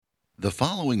The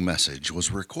following message was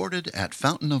recorded at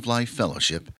Fountain of Life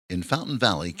Fellowship in Fountain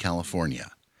Valley, California.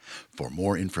 For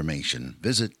more information,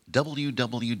 visit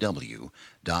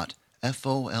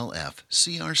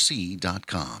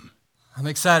www.folfcrc.com. I'm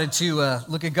excited to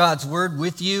look at God's Word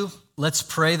with you. Let's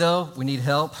pray, though. We need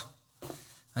help.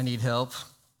 I need help.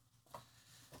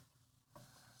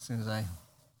 There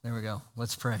we go.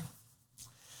 Let's pray.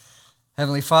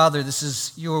 Heavenly Father, this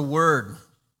is your Word,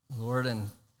 Lord,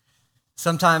 and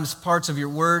sometimes parts of your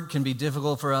Word can be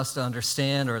difficult for us to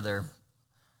understand, or they're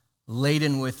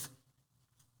laden with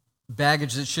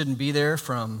baggage that shouldn't be there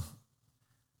from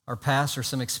our past or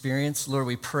some experience. Lord,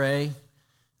 we pray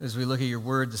as we look at your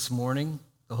Word this morning,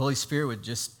 the Holy Spirit would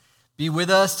just be with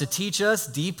us to teach us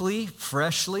deeply,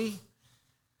 freshly,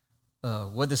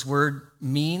 what this Word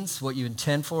means, what you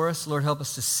intend for us. Lord, help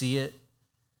us to see it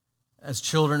as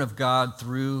children of God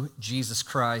through Jesus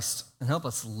Christ, and help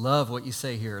us love what you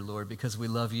say here, Lord, because we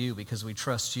love you, because we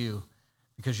trust you,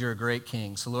 because you're a great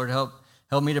King. So, Lord, help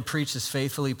me to preach this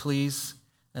faithfully, please.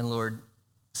 And, Lord,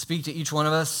 speak to each one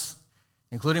of us,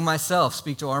 including myself.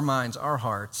 Speak to our minds, our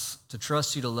hearts, to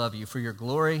trust you, to love you, for your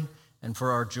glory and for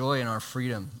our joy and our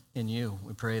freedom in you.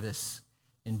 We pray this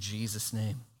in Jesus'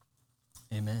 name.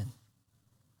 Amen.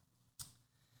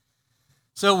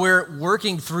 So we're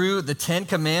working through the 10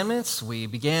 Commandments. We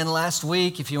began last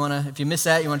week. If you missed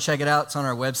that, you want to check it out. It's on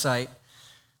our website.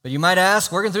 But you might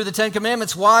ask, working through the 10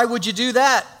 Commandments, why would you do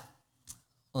that?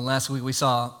 Well, last week we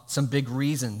saw some big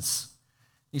reasons.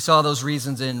 You saw those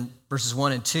reasons in verses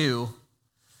 1 and 2.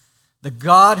 The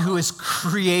God who has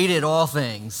created all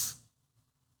things,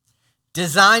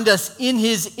 designed us in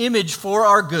his image for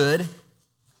our good,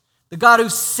 the God who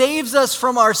saves us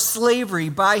from our slavery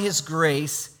by his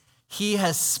grace, he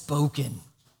has spoken.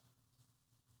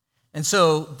 And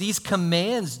so these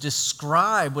commands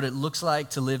describe what it looks like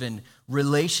to live in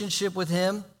relationship with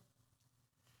him.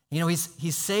 You know,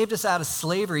 he's saved us out of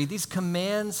slavery. These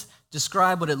commands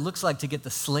describe what it looks like to get the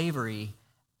slavery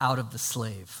out of the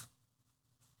slave.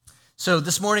 So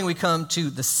this morning we come to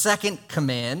the second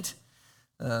command.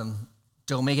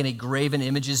 Don't make any graven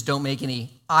images. Don't make any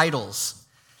idols.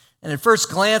 And at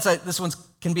first glance, this one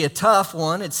can be a tough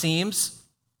one, it seems.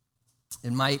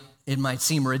 It might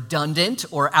seem redundant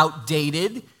or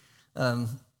outdated.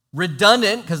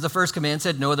 Redundant because the first command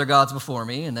said, no other gods before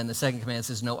me, and then the second command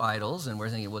says, no idols. And we're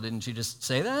thinking, well, didn't you just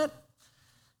say that?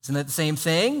 Isn't that the same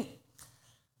thing?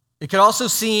 It could also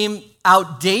seem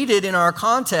outdated in our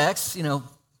context. You know,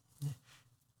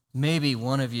 maybe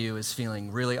one of you is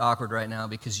feeling really awkward right now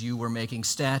because you were making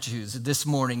statues this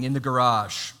morning in the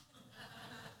garage.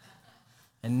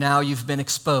 And now you've been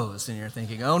exposed, and you're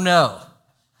thinking, oh no.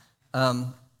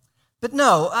 But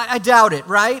no, I doubt it,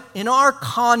 right? In our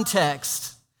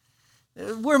context,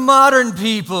 we're modern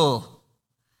people.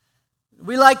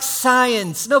 We like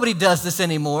science. Nobody does this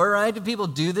anymore, right? Do people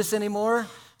do this anymore?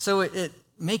 So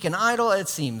make an idol, it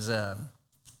seems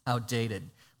outdated.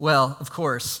 Well, of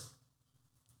course,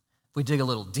 if we dig a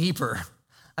little deeper,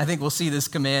 I think we'll see this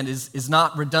command is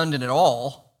not redundant at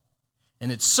all,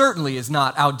 and it certainly is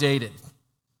not outdated.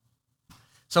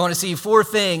 So I want to see four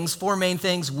main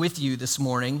things with you this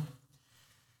morning.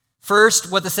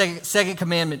 First, what the second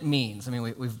commandment means. I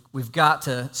mean, we've got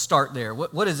to start there.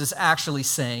 What is this actually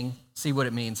saying? See what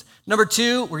it means. Number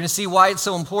two, we're going to see why it's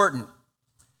so important.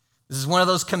 This is one of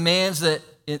those commands that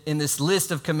in this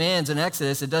list of commands in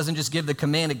Exodus, it doesn't just give the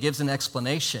command, it gives an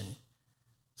explanation.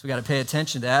 So we got to pay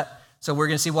attention to that. So we're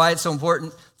going to see why it's so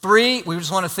important. Three, we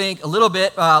just want to think a little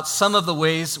bit about some of the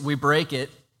ways we break it.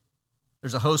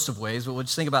 There's a host of ways, but we'll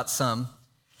just think about some.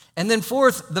 And then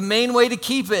fourth, the main way to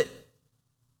keep it,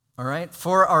 all right,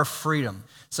 for our freedom.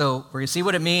 So we're going to see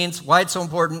what it means, why it's so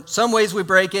important, some ways we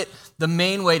break it, the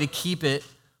main way to keep it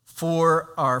for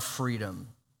our freedom.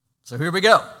 So here we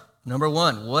go. Number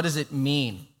one, what does it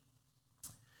mean?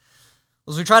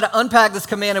 As we try to unpack this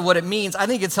command of what it means, I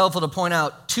think it's helpful to point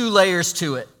out two layers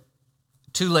to it.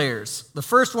 Two layers. The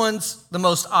first one's the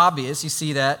most obvious. You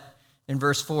see that in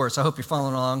verse 4. So I hope you're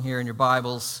following along here in your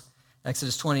Bibles.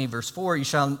 Exodus 20, verse 4, you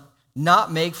shall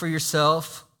not make for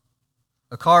yourself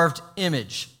a carved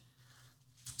image.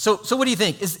 So what do you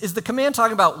think? Is the command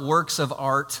talking about works of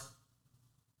art?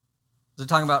 Is it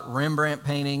talking about Rembrandt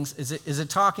paintings? Is it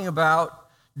talking about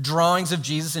drawings of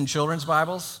Jesus in children's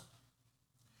Bibles?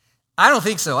 I don't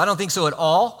think so. I don't think so at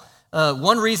all.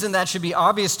 One reason that should be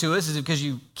obvious to us is because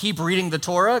you keep reading the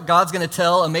Torah. God's going to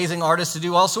tell amazing artists to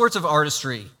do all sorts of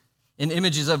artistry in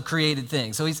images of created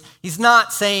things. So he's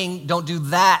not saying don't do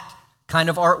that kind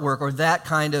of artwork or that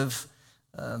kind of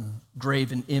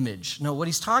graven image. No, what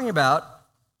he's talking about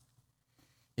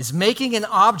is making an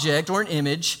object or an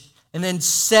image and then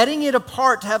setting it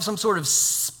apart to have some sort of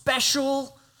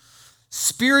special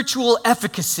spiritual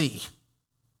efficacy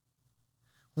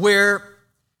where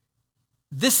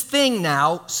this thing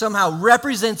now somehow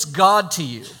represents God to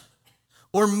you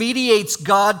or mediates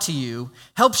God to you,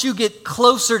 helps you get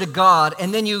closer to God,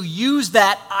 and then you use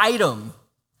that item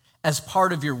as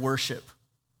part of your worship.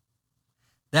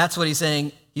 That's what he's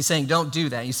saying. He's saying, don't do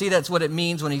that. You see, that's what it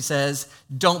means when he says,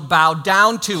 don't bow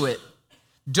down to it.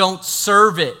 Don't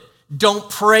serve it. Don't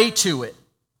pray to it.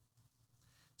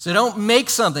 So don't make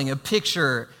something, a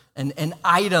picture, an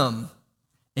item,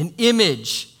 an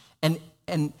image,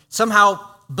 and somehow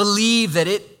believe that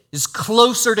it is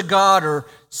closer to God or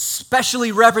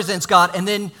specially represents God, and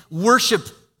then worship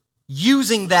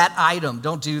using that item.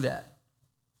 Don't do that.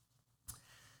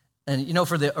 And you know,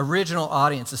 for the original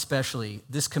audience especially,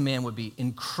 this command would be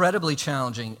incredibly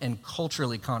challenging and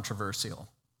culturally controversial.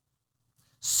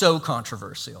 So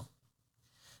controversial.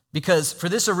 Because for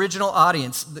this original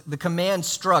audience, the command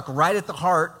struck right at the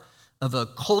heart of a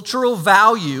cultural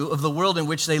value of the world in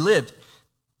which they lived.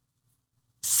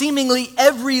 Seemingly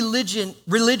every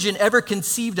religion ever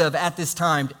conceived of at this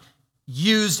time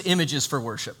used images for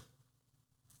worship.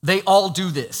 They all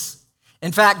do this.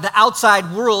 In fact, the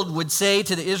outside world would say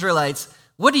to the Israelites,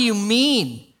 what do you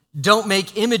mean, don't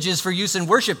make images for use in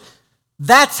worship?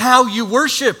 That's how you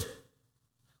worship.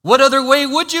 What other way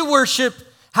would you worship?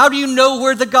 How do you know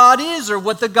where the God is or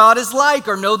what the God is like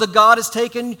or know the God has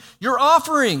taken your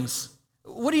offerings?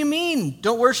 What do you mean,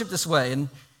 don't worship this way?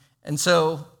 And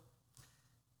so,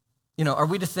 you know, are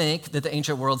we to think that the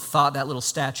ancient world thought that little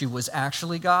statue was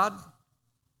actually God?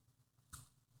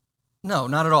 No,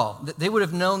 not at all. They would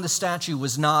have known the statue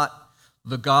was not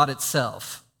the God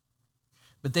itself.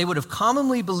 But they would have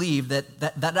commonly believed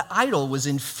that idol was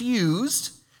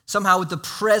infused somehow with the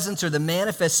presence or the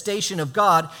manifestation of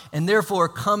God, and therefore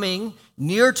coming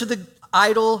near to the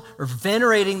idol or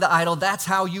venerating the idol, that's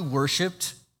how you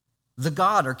worshiped the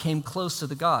God or came close to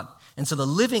the God. And so the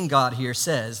living God here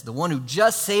says, the one who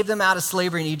just saved them out of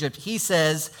slavery in Egypt, he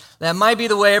says, that might be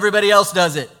the way everybody else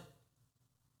does it.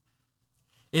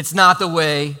 It's not the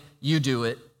way you do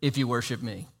it if you worship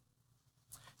me.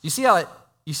 You see how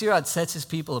it sets his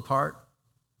people apart?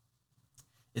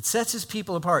 It sets his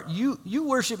people apart. You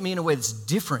worship me in a way that's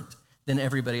different than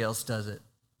everybody else does it.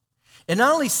 It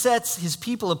not only sets his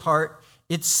people apart,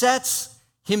 it sets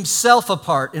himself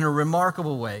apart in a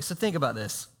remarkable way. So think about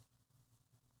this.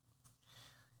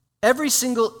 Every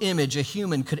single image a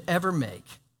human could ever make,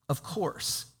 of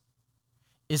course,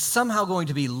 is somehow going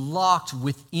to be locked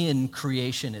within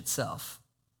creation itself.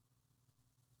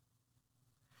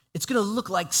 It's going to look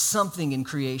like something in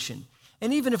creation.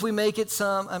 And even if we make it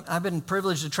I've been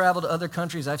privileged to travel to other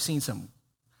countries, I've seen some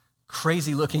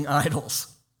crazy looking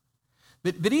idols.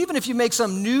 But even if you make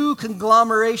some new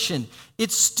conglomeration,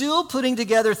 it's still putting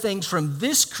together things from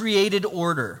this created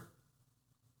order.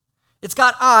 It's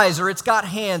got eyes, or it's got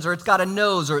hands, or it's got a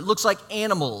nose, or it looks like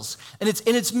animals. And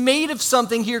it's made of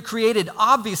something here created,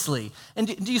 obviously. And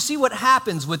do you see what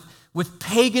happens with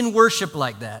pagan worship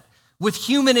like that? With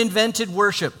human-invented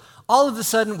worship? All of a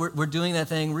sudden, we're doing that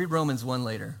thing. Read Romans 1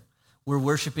 later. We're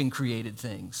worshiping created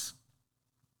things.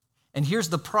 And here's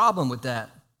the problem with that.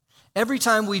 Every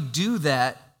time we do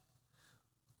that,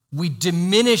 we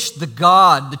diminish the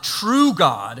God, the true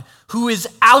God, who is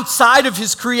outside of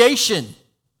his creation.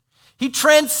 He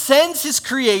transcends his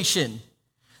creation.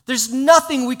 There's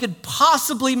nothing we could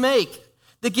possibly make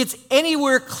that gets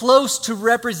anywhere close to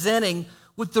representing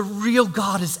what the real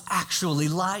God is actually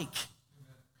like.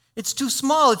 It's too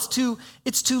small. It's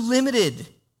too limited.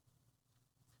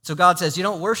 So God says, you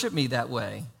don't worship me that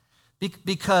way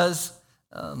because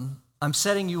I'm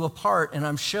setting you apart and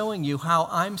I'm showing you how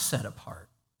I'm set apart.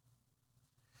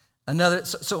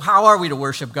 So how are we to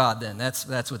worship God then?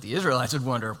 That's what the Israelites would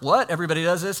wonder. What? Everybody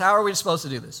does this? How are we supposed to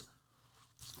do this?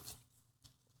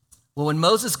 Well, when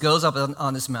Moses goes up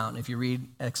on this mountain, if you read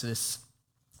Exodus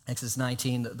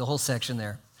 19, the whole section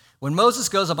there, when Moses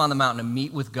goes up on the mountain to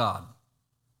meet with God,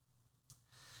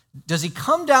 does he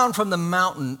come down from the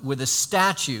mountain with a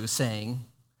statue saying,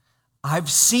 I've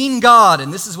seen God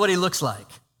and this is what he looks like?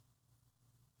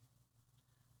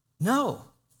 No.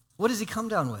 What does he come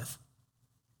down with?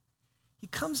 He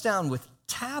comes down with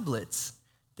tablets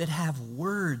that have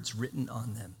words written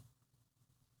on them.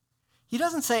 He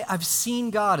doesn't say, I've seen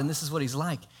God and this is what he's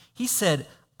like. He said,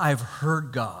 I've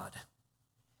heard God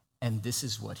and this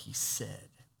is what he said.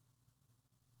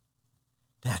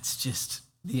 That's just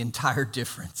the entire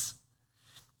difference.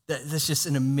 That's just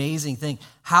an amazing thing.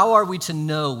 How are we to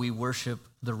know we worship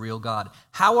the real God?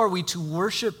 How are we to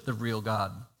worship the real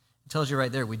God? It tells you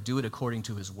right there, we do it according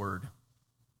to his word.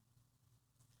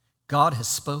 God has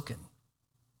spoken.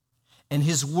 And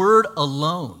his word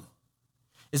alone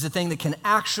is the thing that can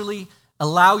actually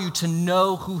allow you to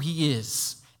know who he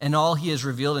is and all he has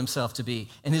revealed himself to be.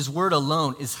 And his word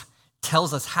alone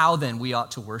tells us how then we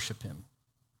ought to worship him.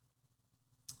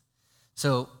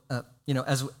 So,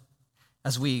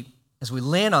 as we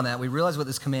land on that, we realize what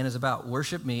this command is about.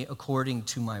 Worship me according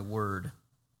to my word.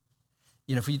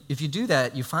 If you do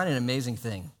that, you find an amazing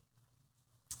thing.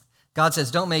 God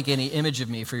says, don't make any image of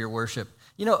me for your worship.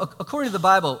 According to the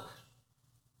Bible,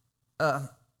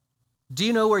 do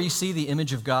you know where you see the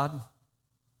image of God?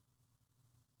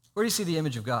 Where do you see the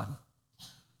image of God?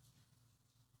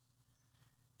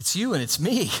 It's you and it's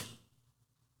me.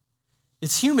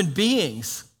 It's human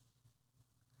beings.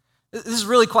 This is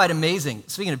really quite amazing.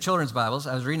 Speaking of children's Bibles,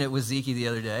 I was reading it with Zeke the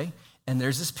other day, and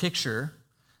there's this picture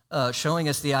showing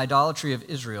us the idolatry of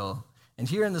Israel. And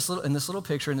here in this little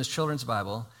picture in this children's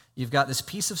Bible, you've got this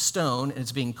piece of stone, and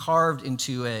it's being carved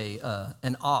into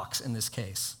an ox in this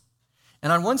case.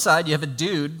 And on one side, you have a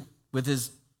dude with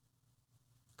his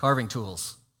carving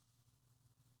tools.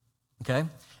 Okay?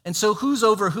 And so who's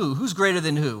over who? Who's greater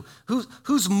than who?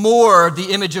 Who's more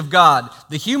the image of God?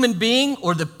 The human being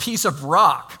or the piece of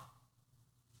rock?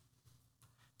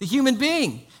 The human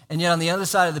being. And yet on the other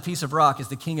side of the piece of rock is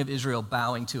the king of Israel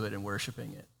bowing to it and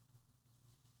worshiping it.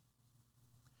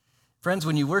 Friends,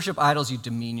 when you worship idols, you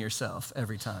demean yourself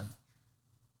every time.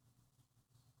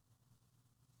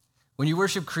 When you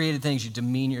worship created things, you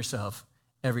demean yourself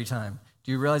every time.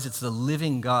 Do you realize it's the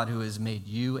living God who has made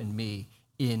you and me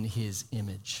in his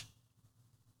image?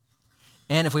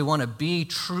 And if we want to be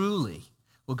truly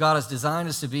what God has designed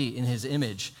us to be in his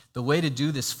image, the way to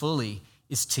do this fully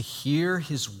is to hear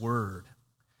his word,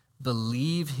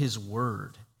 believe his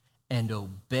word, and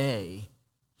obey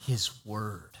his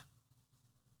word.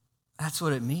 That's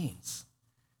what it means.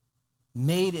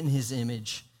 Made in his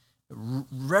image,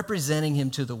 representing him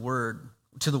to the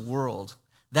world.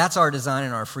 That's our design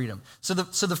and our freedom. So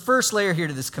the first layer here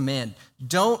to this command,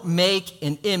 don't make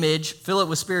an image, fill it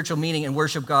with spiritual meaning, and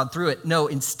worship God through it. No,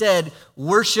 instead,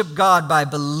 worship God by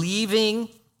believing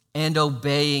and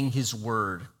obeying his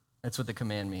word. That's what the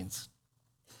command means.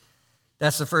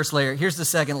 That's the first layer. Here's the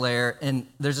second layer, and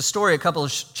there's a story a couple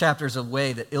of chapters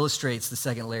away that illustrates the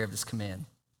second layer of this command.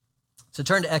 So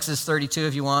turn to Exodus 32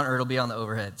 if you want, or it'll be on the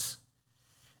overheads.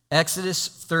 Exodus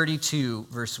 32,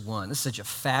 verse 1. This is such a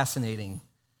fascinating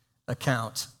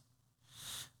account.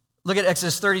 Look at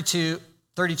Exodus 32,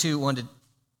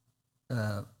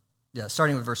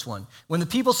 starting with verse 1. When the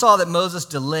people saw that Moses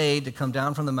delayed to come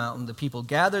down from the mountain, the people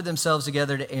gathered themselves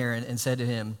together to Aaron and said to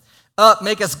him, "Up,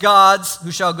 make us gods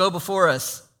who shall go before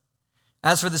us.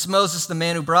 As for this Moses, the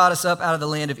man who brought us up out of the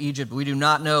land of Egypt, we do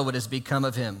not know what has become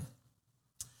of him."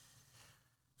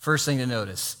 First thing to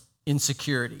notice,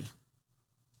 insecurity.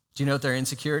 Do you know what their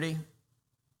insecurity?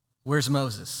 Where's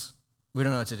Moses? We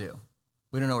don't know what to do.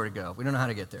 We don't know where to go. We don't know how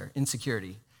to get there.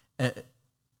 Insecurity.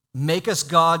 Make us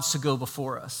gods to go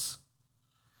before us.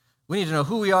 We need to know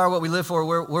who we are, what we live for,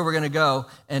 where we're going to go.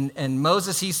 And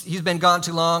Moses, he's been gone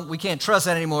too long. We can't trust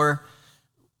that anymore.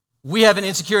 We have an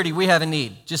insecurity. We have a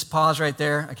need. Just pause right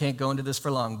there. I can't go into this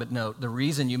for long, but no, the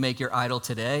reason you make your idol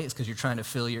today is because you're trying to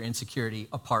fill your insecurity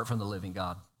apart from the living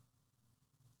God.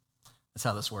 That's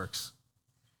how this works.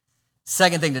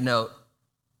 Second thing to note,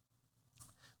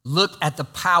 look at the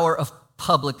power of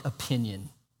public opinion.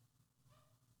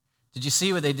 Did you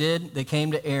see what they did? They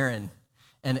came to Aaron,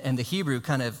 and the Hebrew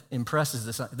kind of impresses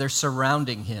this. They're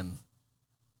surrounding him.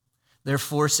 They're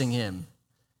forcing him,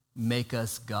 make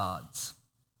us gods.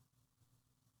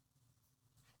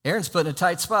 Aaron's put in a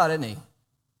tight spot, isn't he?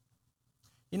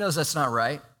 He knows that's not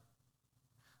right.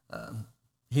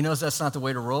 He knows that's not the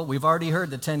way to roll. We've already heard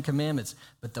the 10 Commandments,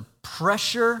 but the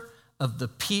pressure of the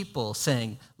people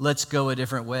saying, let's go a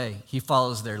different way, he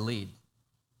follows their lead.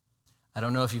 I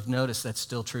don't know if you've noticed that's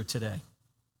still true today.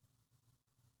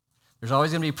 There's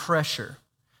always going to be pressure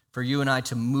for you and I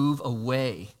to move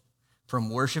away from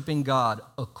worshiping God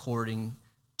according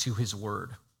to his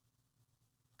word.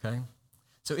 Okay?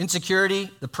 So insecurity,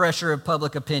 the pressure of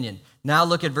public opinion. Now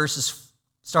look at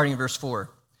starting in verse 4.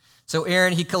 So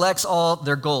Aaron, he collects all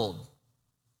their gold.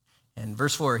 And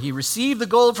verse 4, he received the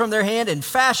gold from their hand and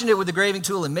fashioned it with a graving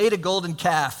tool and made a golden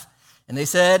calf. And they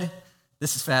said,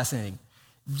 this is fascinating,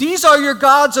 "These are your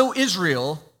gods, O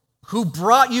Israel, who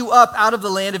brought you up out of the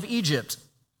land of Egypt."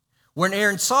 When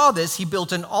Aaron saw this, he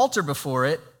built an altar before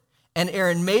it, and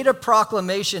Aaron made a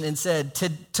proclamation and said,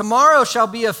 "Tomorrow shall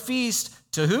be a feast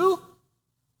to who?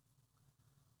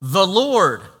 The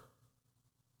Lord."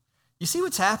 You see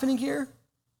what's happening here?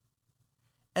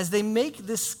 As they make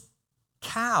this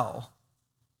cow,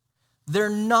 they're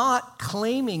not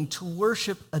claiming to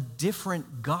worship a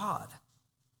different God.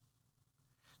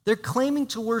 They're claiming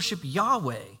to worship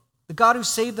Yahweh, the God who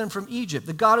saved them from Egypt,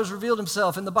 the God who's revealed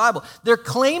himself in the Bible. They're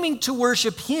claiming to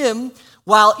worship him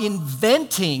while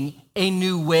inventing a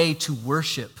new way to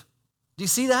worship. Do you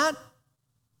see that?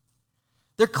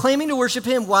 They're claiming to worship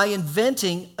him while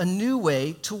inventing a new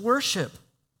way to worship.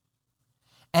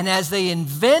 And as they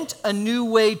invent a new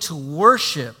way to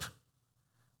worship,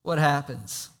 what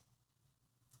happens?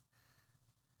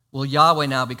 Well, Yahweh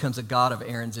now becomes a God of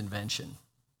Aaron's invention.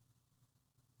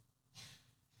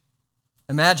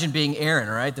 Imagine being Aaron,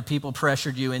 all right? The people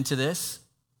pressured you into this.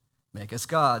 Make us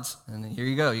gods. And here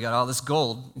you go. You got all this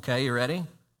gold. Okay, you ready?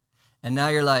 And now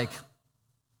you're like,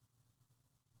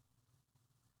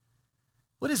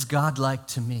 what is God like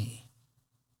to me?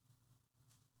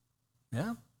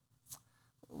 Yeah?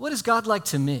 What is God like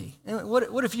to me?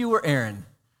 What if you were Aaron?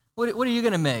 What are you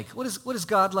going to make? What is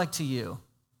God like to you?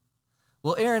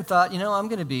 Well, Aaron thought, I'm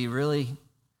going to be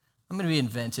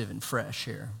inventive and fresh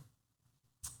here.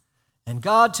 And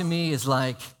God to me is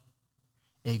like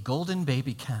a golden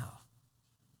baby cow.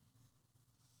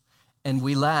 And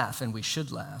we laugh, and we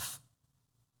should laugh.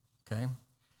 Okay?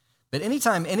 But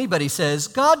anytime anybody says,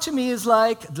 God to me is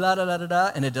like da da da da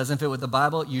da, and it doesn't fit with the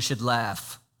Bible, you should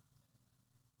laugh.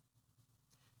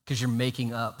 Because you're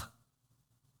making up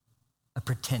a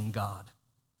pretend God.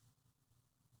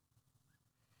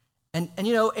 And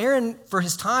Aaron, for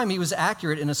his time, he was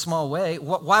accurate in a small way.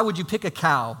 Why would you pick a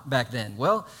cow back then?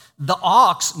 Well, the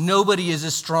ox, nobody is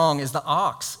as strong as the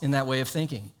ox in that way of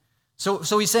thinking. So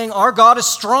he's saying, our God is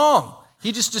strong.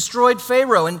 He just destroyed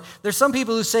Pharaoh. And there's some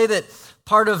people who say that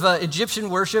part of Egyptian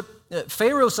worship,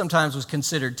 Pharaoh sometimes was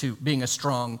considered to being a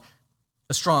strong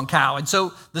cow. And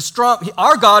so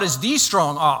our God is the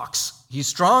strong ox. He's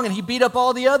strong and he beat up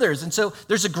all the others. And so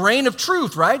there's a grain of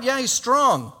truth, right? Yeah, he's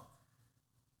strong.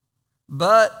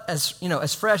 But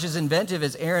as fresh, as inventive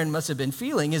as Aaron must have been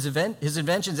feeling, his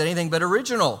invention's anything but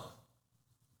original.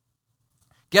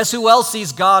 Guess who else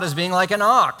sees God as being like an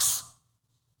ox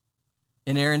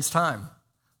in Aaron's time?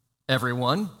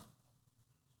 Everyone.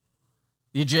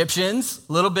 The Egyptians,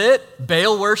 a little bit.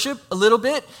 Baal worship, a little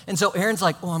bit. And so Aaron's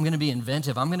like, I'm going to be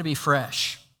inventive. I'm going to be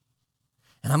fresh.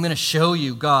 And I'm going to show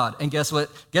you God. And guess what?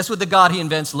 Guess what the God he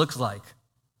invents looks like?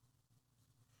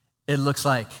 It looks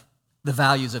like the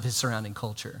values of his surrounding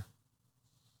culture.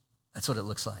 That's what it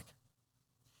looks like.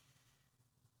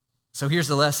 So here's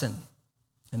the lesson,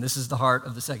 and this is the heart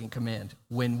of the second command.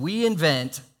 When we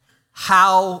invent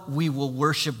how we will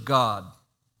worship God,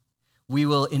 we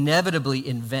will inevitably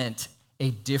invent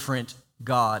a different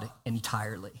God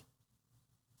entirely.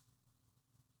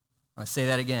 I'll say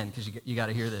that again because you got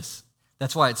to hear this.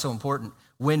 That's why it's so important.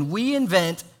 When we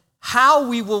invent how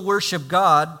we will worship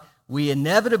God, we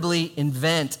inevitably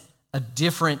invent a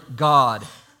different God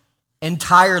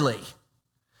entirely.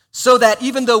 So that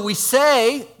even though we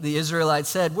say, the Israelites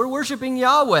said, we're worshiping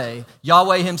Yahweh,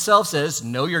 Yahweh himself says,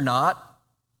 no, you're not.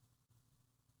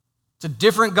 It's a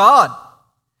different God.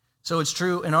 So it's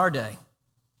true in our day.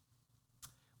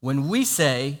 When we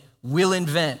say we'll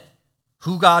invent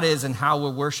who God is and how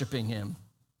we're worshiping him,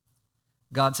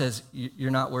 God says, you're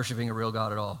not worshiping a real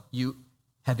God at all. You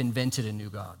have invented a new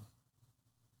God.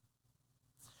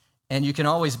 And you can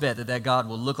always bet that God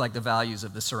will look like the values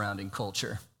of the surrounding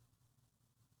culture.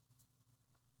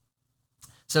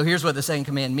 So here's what the second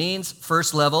command means.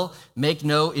 First level, make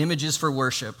no images for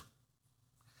worship,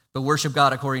 but worship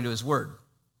God according to his word.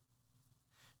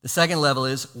 The second level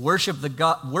is worship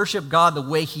God the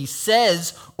way he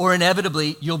says, or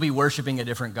inevitably you'll be worshiping a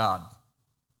different God.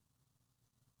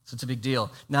 So it's a big deal.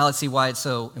 Now let's see why it's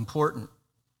so important.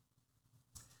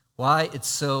 Why it's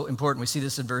so important. We see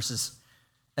this in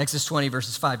Exodus 20,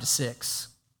 verses 5 to 6.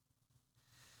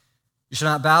 You shall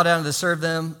not bow down to serve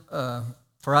them,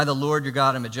 for I, the Lord your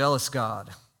God, am a jealous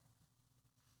God.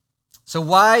 So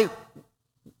why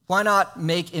not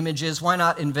make images? Why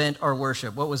not invent our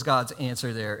worship? What was God's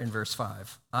answer there in verse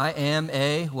 5? I am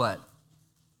a what?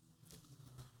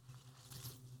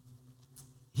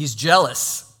 He's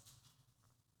jealous.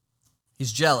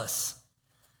 He's jealous.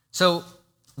 So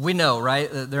we know, right?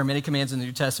 There are many commands in the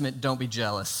New Testament. Don't be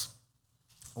jealous.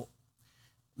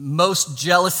 Most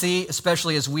jealousy,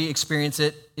 especially as we experience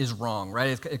it, is wrong,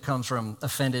 right? It comes from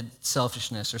offended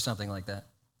selfishness or something like that.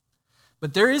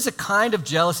 But there is a kind of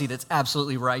jealousy that's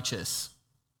absolutely righteous.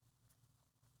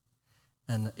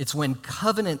 And it's when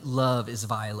covenant love is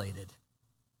violated.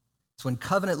 It's when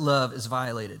covenant love is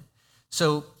violated.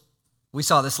 So we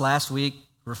saw this last week,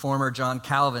 Reformer John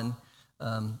Calvin,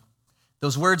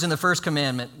 those words in the first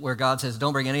commandment where God says,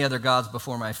 don't bring any other gods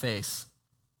before my face.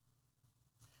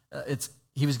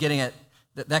 he was getting at,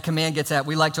 that command gets at,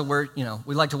 we like to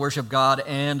worship God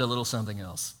and a little something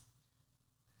else.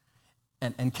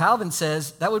 And Calvin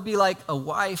says that would be like a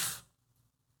wife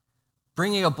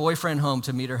bringing a boyfriend home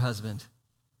to meet her husband.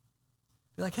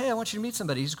 Be like, hey, I want you to meet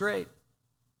somebody. He's great.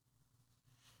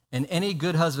 And any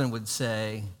good husband would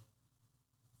say,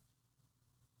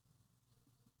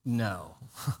 no.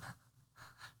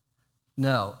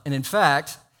 No. And in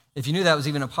fact, if you knew that was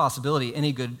even a possibility,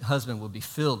 any good husband would be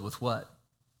filled with what?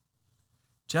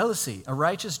 Jealousy, a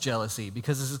righteous jealousy,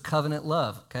 because this is covenant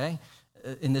love, okay?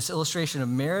 In this illustration of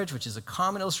marriage, which is a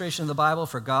common illustration of the Bible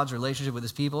for God's relationship with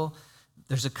his people,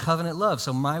 there's a covenant love.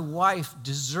 So my wife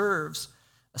deserves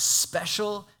a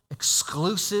special,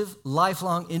 exclusive,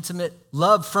 lifelong, intimate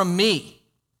love from me.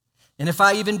 And if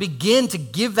I even begin to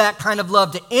give that kind of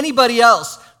love to anybody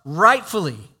else,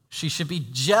 rightfully, she should be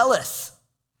jealous,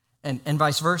 and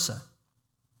vice versa.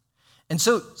 And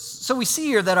so we see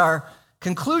here that our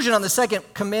conclusion on the second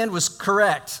command was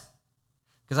correct.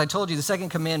 Because I told you the second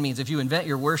command means if you invent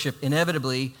your worship,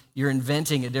 inevitably you're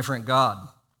inventing a different God.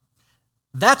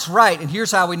 That's right, and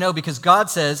here's how we know, because God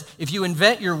says, if you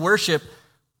invent your worship,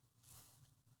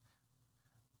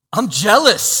 I'm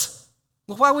jealous.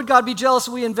 Well, why would God be jealous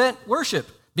if we invent worship?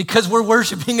 Because we're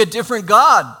worshiping a different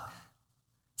God.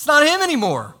 It's not him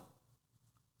anymore.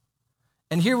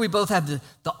 And here we both have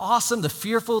the awesome, the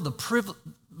fearful, the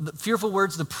fearful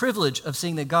words, the privilege of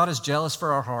seeing that God is jealous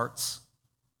for our hearts.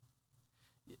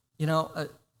 You know,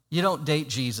 you don't date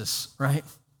Jesus, right?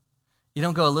 You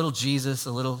don't go a little Jesus,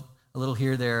 a little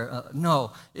here, there.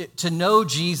 No, to know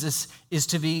Jesus is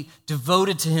to be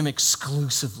devoted to him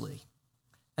exclusively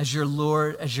as your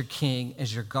Lord, as your King,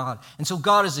 as your God. And so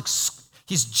God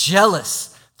he's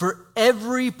jealous for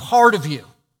every part of you,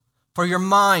 for your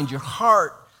mind, your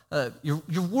heart, your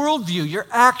worldview, your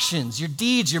actions, your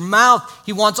deeds, your mouth.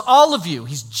 He wants all of you.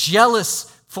 He's jealous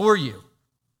for you.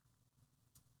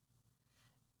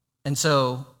 And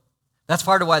so that's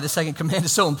part of why the second command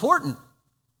is so important.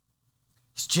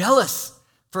 He's jealous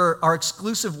for our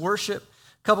exclusive worship.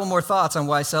 A couple more thoughts on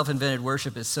why self-invented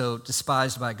worship is so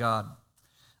despised by God.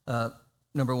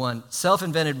 Number one,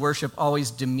 self-invented worship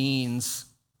always demeans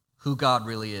who God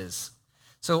really is.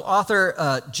 So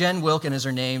author Jen Wilkin is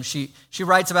her name. She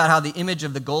writes about how the image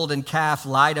of the golden calf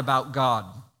lied about God.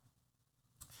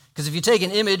 Because if you take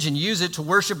an image and use it to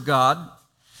worship God,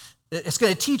 it's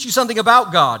going to teach you something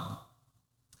about God.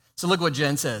 So look what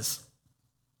Jen says.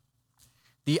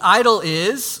 The idol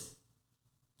is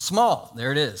small.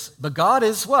 There it is. But God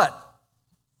is what?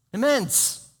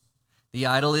 Immense. The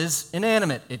idol is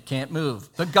inanimate. It can't move.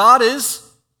 But God is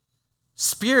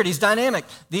spirit. He's dynamic.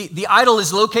 The idol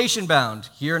is location bound,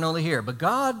 here and only here. But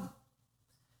God,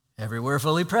 everywhere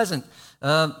fully present.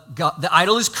 The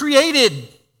idol is created.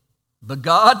 But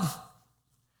God,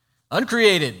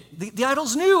 uncreated. The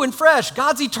idol's new and fresh.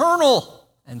 God's eternal.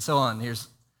 And so on. Here's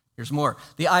more.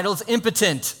 The idol's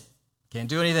impotent. Can't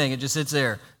do anything. It just sits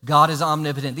there. God is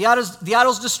omnipotent. The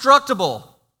idol's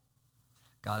destructible.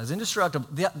 God is indestructible.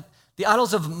 The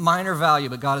idol's of minor value,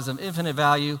 but God is of infinite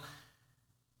value.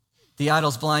 The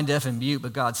idol's blind, deaf, and mute,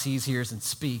 but God sees, hears, and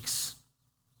speaks.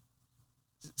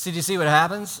 See, do you see what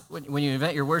happens? When you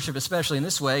invent your worship, especially in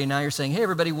this way, and now you're saying, hey,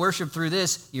 everybody, worship through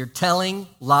this. You're telling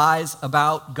lies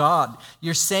about God.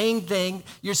 You're saying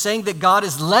that God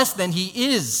is less than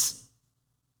he is.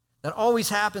 That always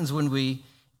happens when we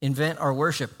invent our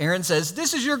worship. Aaron says,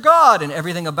 this is your God, and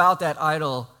everything about that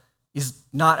idol is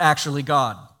not actually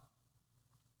God.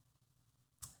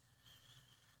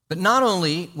 But not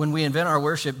only when we invent our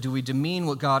worship do we demean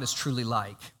what God is truly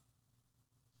like.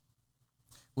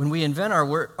 When we invent our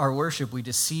worship, we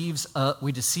deceive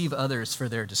others for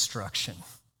their destruction.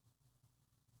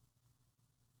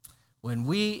 When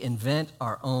we invent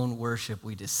our own worship,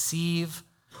 we deceive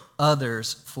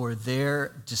others for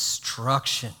their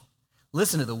destruction.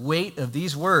 Listen to the weight of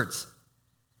these words.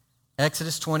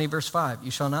 Exodus 20, verse 5.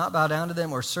 You shall not bow down to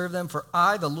them or serve them, for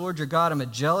I, the Lord your God, am a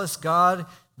jealous God,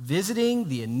 visiting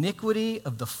the iniquity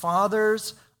of the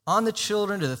fathers on the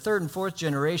children to the third and fourth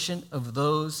generation of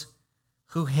those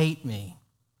who hate me.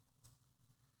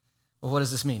 Well, what does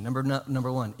this mean?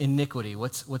 Number one, iniquity.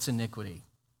 What's iniquity?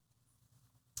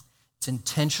 It's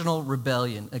intentional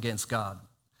rebellion against God.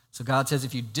 So God says,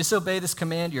 if you disobey this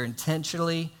command, you're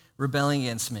intentionally rebelling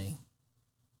against me.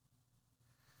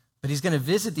 But he's going to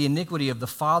visit the iniquity of the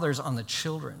fathers on the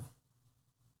children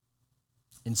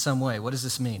in some way. What does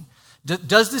this mean?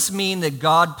 Does this mean that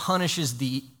God punishes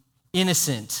the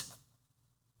innocent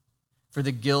for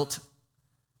the guilt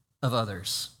of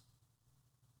others?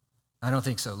 I don't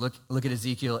think so. Look at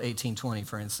Ezekiel 18:20,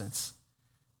 for instance.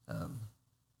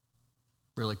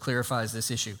 really clarifies this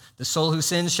issue. The soul who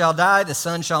sins shall die. The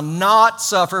son shall not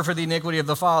suffer for the iniquity of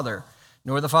the father,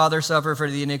 nor the father suffer for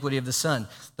the iniquity of the son.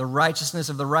 The righteousness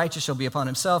of the righteous shall be upon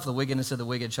himself. The wickedness of the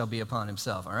wicked shall be upon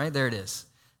himself. All right, there it is.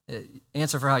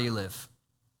 Answer for how you live.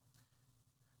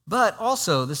 But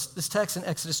also, this text in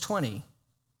Exodus 20,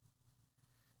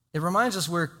 it reminds us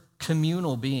we're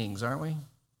communal beings, aren't we?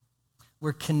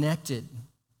 We're connected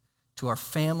to our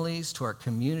families, to our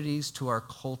communities, to our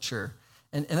culture.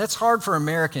 And that's hard for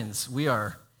Americans. We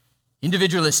are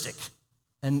individualistic.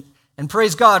 And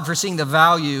praise God for seeing the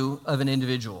value of an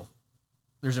individual.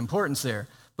 There's importance there.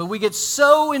 But we get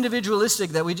so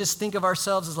individualistic that we just think of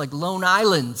ourselves as like lone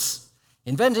islands,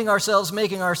 inventing ourselves,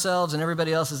 making ourselves, and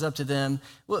everybody else is up to them.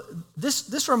 Well,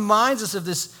 this reminds us of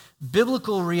this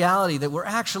biblical reality that we're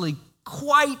actually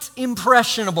quite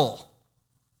impressionable.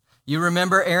 You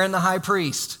remember Aaron the high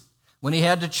priest, when he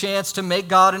had the chance to make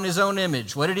God in his own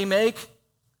image. What did he make?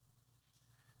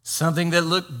 Something that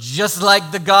looked just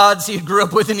like the gods he grew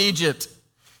up with in Egypt.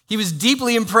 He was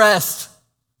deeply impressed,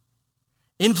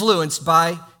 influenced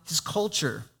by his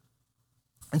culture.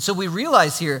 And so we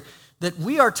realize here that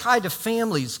we are tied to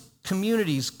families,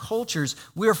 communities, cultures.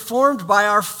 We are formed by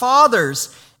our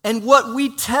fathers, and what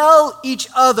we tell each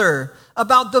other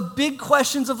about the big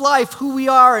questions of life, who we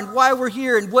are and why we're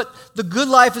here and what the good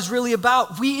life is really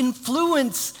about, we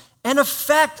influence and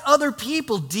affect other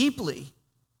people deeply.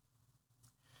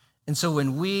 And so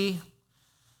when we,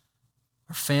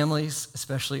 our families,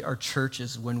 especially our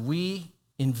churches, when we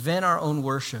invent our own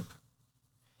worship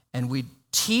and we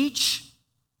teach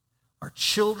our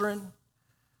children,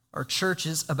 our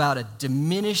churches about a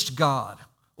diminished God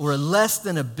or a less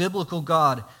than a biblical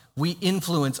God, we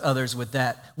influence others with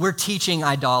that. We're teaching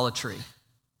idolatry.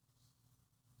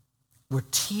 We're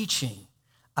teaching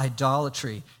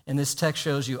idolatry. And this text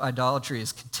shows you idolatry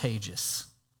is contagious.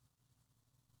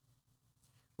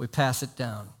 We pass it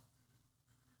down.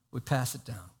 We pass it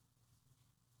down.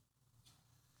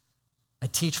 I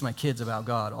teach my kids about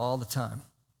God all the time.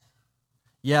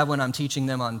 Yeah, when I'm teaching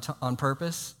them on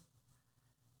purpose,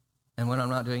 and when I'm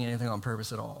not doing anything on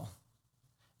purpose at all.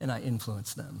 And I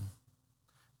influence them.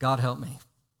 God help me.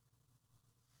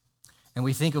 And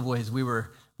we think of ways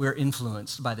we're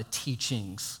influenced by the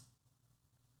teachings,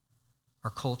 our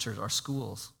cultures, our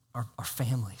schools, our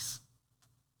families.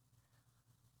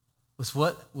 Was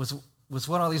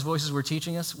what all these voices were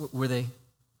teaching us? Were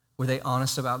they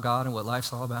honest about God and what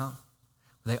life's all about?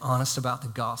 Were they honest about the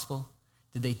gospel?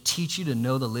 Did they teach you to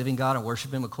know the living God and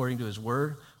worship him according to his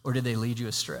word, or did they lead you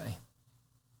astray?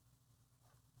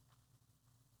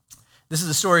 This is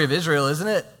the story of Israel, isn't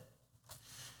it?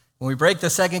 When we break the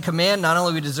second command, not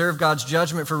only we deserve God's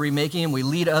judgment for remaking him, we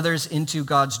lead others into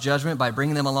God's judgment by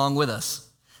bringing them along with us.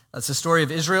 That's the story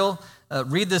of Israel.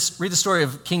 Read the story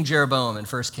of King Jeroboam in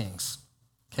 1 Kings.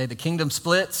 Okay, the kingdom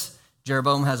splits.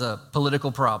 Jeroboam has a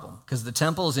political problem because the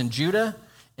temple is in Judah,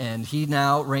 and he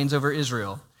now reigns over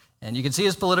Israel. And you can see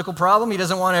his political problem. He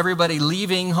doesn't want everybody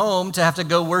leaving home to have to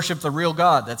go worship the real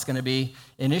God. That's going to be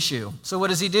an issue. So what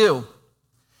does he do?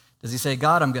 Does he say,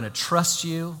 God, I'm going to trust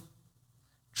you,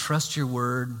 trust your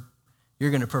word, you're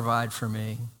going to provide for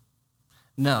me?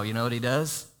 No, you know what he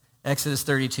does? Exodus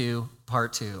 32,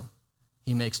 part 2.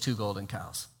 He makes 2 golden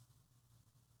cows.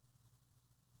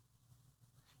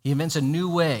 He invents a new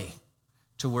way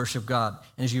to worship God.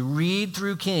 And as you read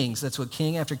through Kings, that's what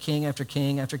king after king after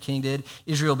king after king did.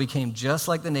 Israel became just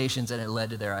like the nations, and it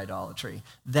led to their idolatry.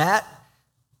 The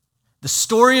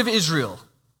story of Israel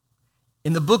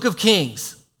in the book of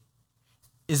Kings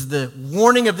is the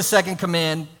warning of the second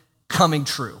command coming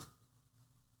true.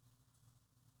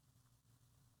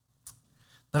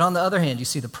 But on the other hand, you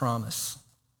see the promise.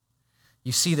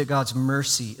 You see that God's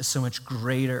mercy is so much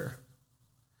greater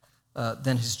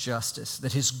than his justice,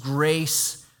 that his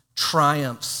grace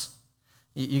triumphs.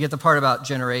 You get the part about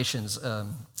generations,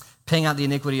 paying out the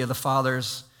iniquity of the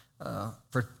fathers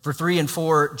for 3 and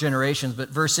 4 generations. But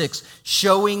verse 6,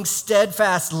 showing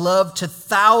steadfast love to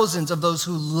thousands of those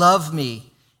who love me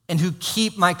and who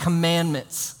keep my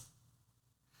commandments.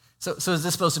 So is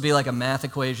this supposed to be like a math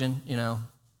equation, you know?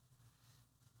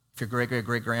 If your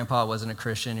great-great-great-grandpa wasn't a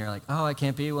Christian, you're like, oh, I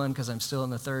can't be one because I'm still in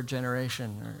the 3rd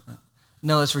generation.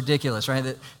 No, it's ridiculous,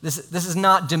 right? This is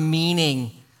not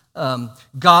demeaning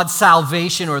God's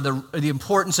salvation or the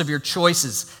importance of your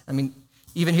choices. I mean,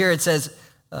 even here it says,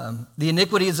 the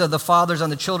iniquities of the fathers on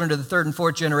the children to the 3rd and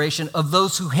 4th generation of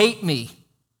those who hate me.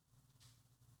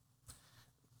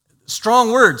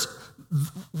 Strong words.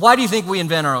 Why do you think we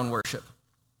invent our own worship?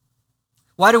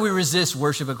 Why do we resist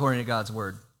worship according to God's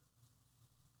word?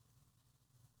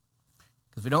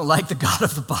 Because we don't like the God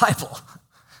of the Bible.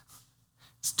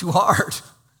 It's too hard.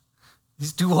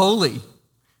 He's too holy,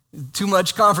 too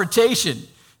much confrontation.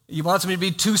 He wants me to be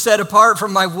too set apart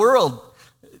from my world.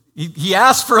 He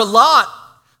asked for a lot.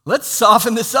 Let's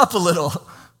soften this up a little.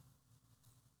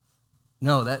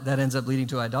 No, that ends up leading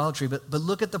to idolatry. But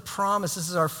look at the promise. This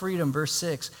is our freedom, verse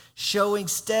 6. Showing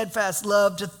steadfast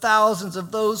love to thousands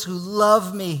of those who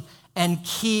love me and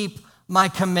keep my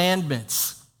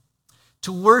commandments.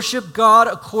 To worship God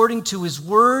according to his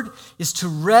word is to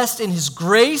rest in his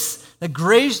grace, the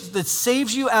grace that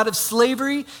saves you out of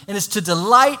slavery, and is to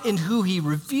delight in who he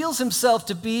reveals himself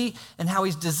to be and how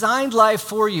he's designed life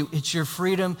for you. It's your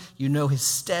freedom. You know his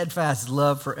steadfast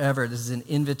love forever. This is an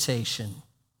invitation.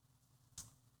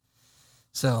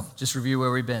 So, just review where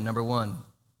we've been. Number 1,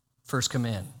 first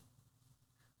command.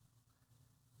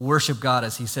 Worship God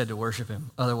as he said to worship him.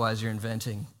 Otherwise, you're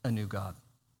inventing a new God.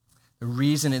 The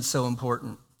reason it's so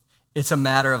important, it's a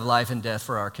matter of life and death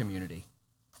for our community.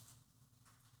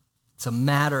 It's a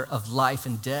matter of life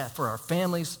and death for our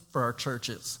families, for our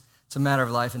churches. It's a matter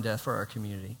of life and death for our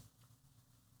community.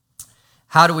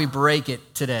 How do we break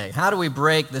it today? How do we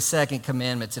break the second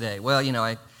commandment today? Well,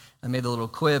 I made the little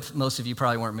quip. Most of you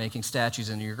probably weren't making statues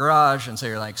in your garage, and so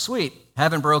you're like, sweet,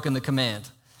 haven't broken the command.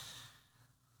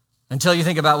 Until you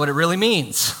think about what it really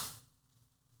means.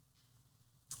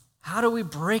 How do we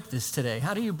break this today?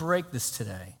 How do you break this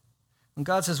today? When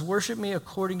God says, worship me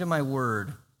according to my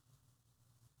word.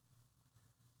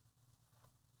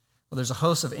 Well, there's a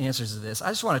host of answers to this. I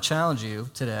just want to challenge you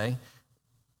today.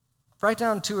 Write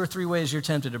down 2 or 3 ways you're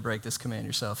tempted to break this command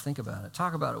yourself. Think about it.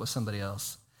 Talk about it with somebody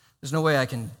else. There's no way I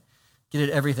can get at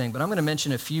everything, but I'm going to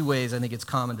mention a few ways I think it's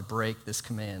common to break this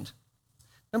command.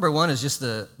 Number 1 is just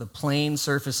the plain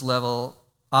surface level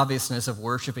obviousness of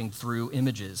worshiping through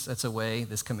images. That's a way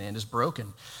this command is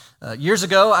broken. Years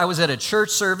ago, I was at a church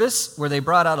service where they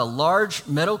brought out a large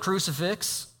metal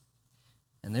crucifix,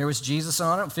 and there was Jesus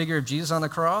on it, a figure of Jesus on the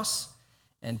cross,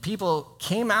 and people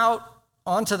came out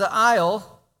onto the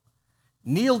aisle,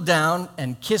 kneeled down,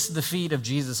 and kissed the feet of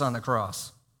Jesus on the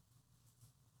cross.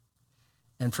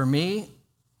 And for me,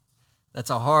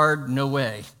 that's a hard no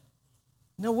way.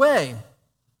 No way.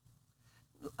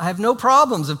 I have no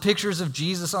problems of pictures of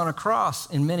Jesus on a cross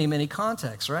in many, many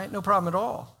contexts, right? No problem at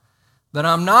all. But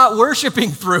I'm not worshiping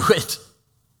through it.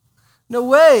 No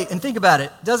way. And think about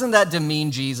it. Doesn't that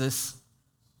demean Jesus?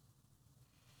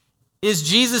 Is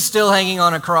Jesus still hanging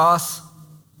on a cross?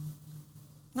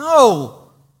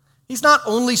 No. He's not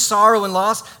only sorrow and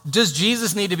loss. Does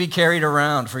Jesus need to be carried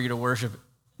around for you to worship?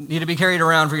 Need to be carried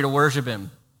around for you to worship him?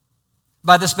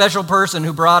 By the special person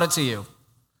who brought it to you?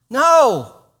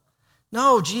 No.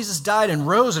 No, Jesus died and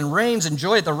rose and reigns in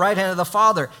joy at the right hand of the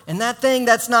Father. And that thing,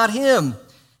 that's not him.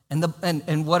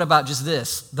 And what about just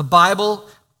this? The Bible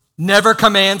never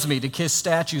commands me to kiss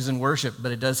statues in worship,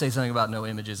 but it does say something about no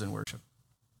images in worship.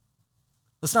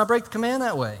 Let's not break the command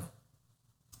that way.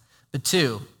 But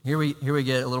 2, here we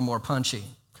get a little more punchy,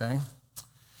 okay?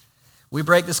 We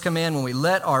break this command when we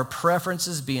let our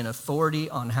preferences be an authority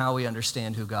on how we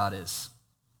understand who God is.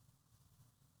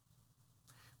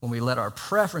 When we let our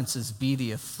preferences be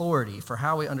the authority for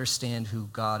how we understand who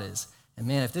God is. And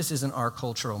man, if this isn't our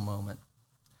cultural moment.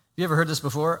 Have you ever heard this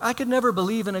before? I could never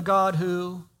believe in a God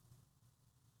who...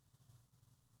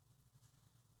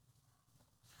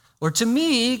 Or to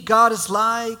me, God is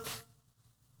like...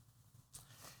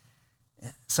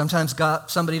 Sometimes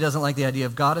somebody doesn't like the idea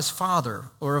of God as Father,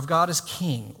 or of God as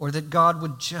King, or that God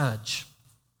would judge.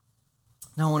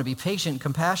 Now, I want to be patient,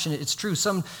 compassionate. It's true.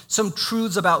 Some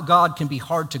truths about God can be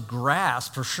hard to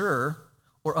grasp, for sure,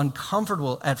 or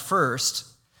uncomfortable at first.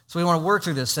 So we want to work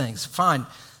through those things. Fine.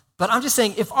 But I'm just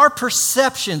saying, if our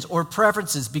perceptions or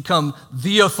preferences become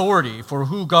the authority for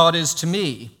who God is to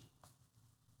me,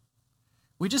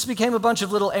 we just became a bunch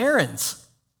of little Aarons.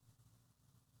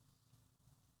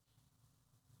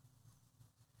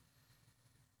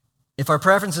 If our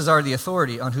preferences are the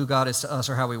authority on who God is to us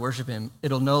or how we worship him,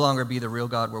 it'll no longer be the real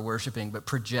God we're worshiping, but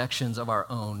projections of our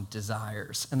own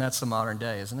desires. And that's the modern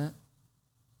day, isn't it?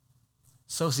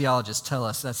 Sociologists tell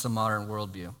us that's the modern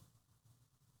worldview.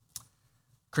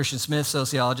 Christian Smith,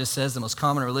 sociologist, says the most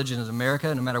common religion in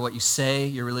America, no matter what you say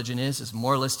your religion is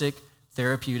moralistic,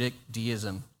 therapeutic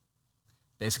deism.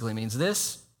 Basically means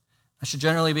this: I should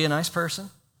generally be a nice person.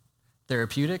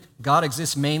 Therapeutic, God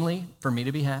exists mainly for me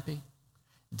to be happy.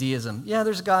 Deism, yeah,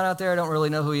 there's a God out there, I don't really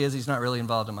know who he is, he's not really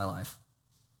involved in my life.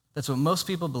 That's what most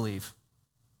people believe.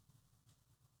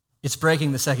 It's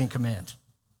breaking the second command.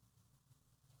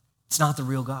 It's not the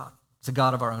real God. It's a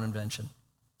God of our own invention.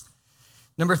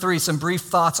 Number 3, some brief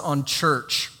thoughts on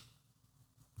church.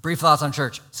 Brief thoughts on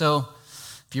church. So,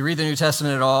 if you read the New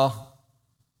Testament at all,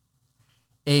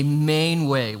 A main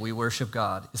way we worship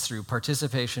God is through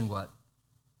participation, what?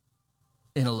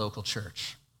 In a local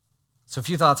church. So a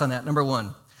few thoughts on that. Number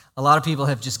one, a lot of people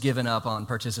have just given up on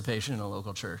participation in a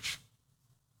local church.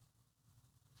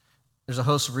 There's a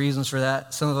host of reasons for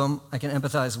that. Some of them I can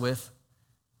empathize with.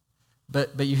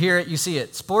 But you hear it, you see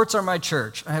it. Sports are my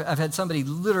church. I've had somebody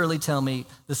literally tell me,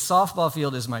 the softball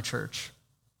field is my church.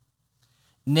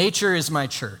 Nature is my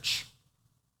church.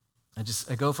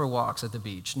 I go for walks at the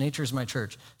beach. Nature is my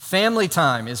church. Family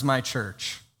time is my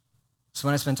church. It's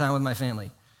when I spend time with my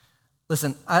family.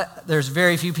 Listen, there's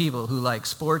very few people who like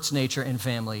sports, nature, and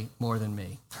family more than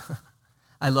me.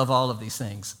 I love all of these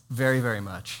things very, very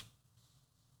much.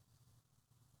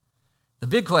 The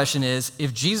big question is,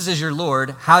 if Jesus is your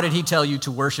Lord, how did he tell you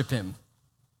to worship him?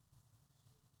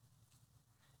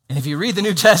 And if you read the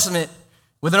New Testament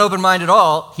with an open mind at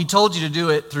all, he told you to do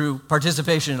it through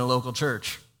participation in a local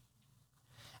church.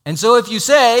 And so if you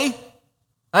say,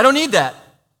 I don't need that,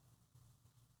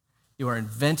 you are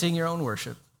inventing your own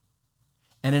worship.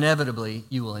 And inevitably,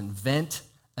 you will invent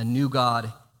a new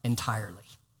God entirely.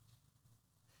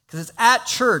 Because it's at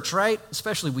church, right?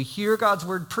 Especially we hear God's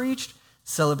word preached,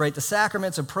 celebrate the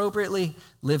sacraments appropriately,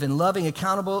 live in loving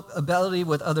accountability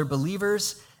with other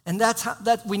believers. And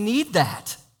we need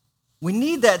that. We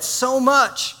need that so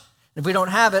much. If we don't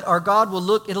have it, our God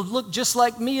it'll look just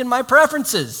like me and my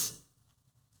preferences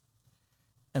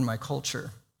and my culture.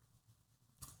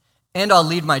 And I'll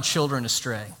lead my children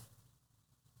astray.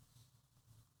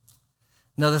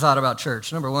 Another thought about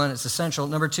church. Number one, it's essential.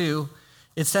 Number two,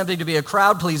 it's tempting to be a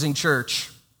crowd-pleasing church,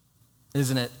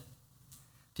 isn't it?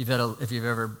 If you've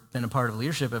ever been a part of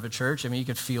leadership of a church, you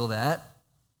could feel that.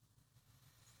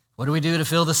 What do we do to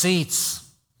fill the seats?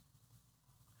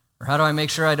 Or how do I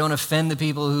make sure I don't offend the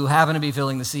people who happen to be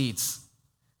filling the seats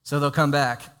so they'll come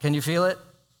back? Can you feel it?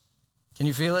 Can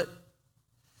you feel it?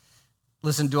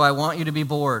 Listen, do I want you to be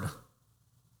bored?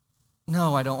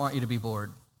 No, I don't want you to be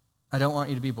bored. I don't want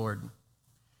you to be bored.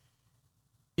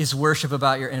 Is worship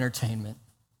about your entertainment?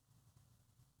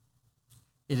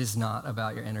 It is not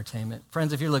about your entertainment.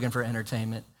 Friends, if you're looking for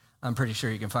entertainment, I'm pretty sure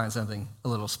you can find something a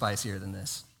little spicier than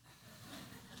this.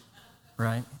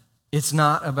 Right? It's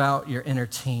not about your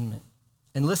entertainment.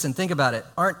 And listen, think about it.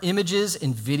 Aren't images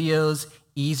and videos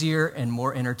easier and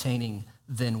more entertaining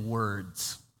than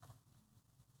words?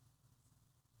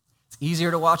 It's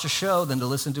easier to watch a show than to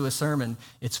listen to a sermon.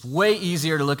 It's way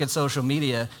easier to look at social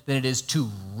media than it is to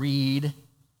read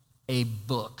a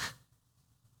book.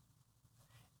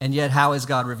 And yet, how has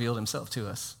God revealed himself to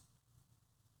us?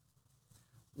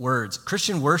 Words.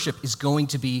 Christian worship is going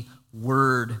to be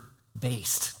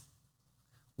word-based,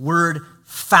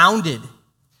 word-founded,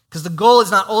 because the goal is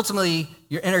not ultimately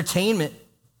your entertainment.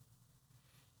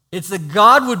 It's that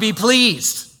God would be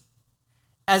pleased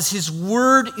as his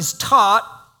word is taught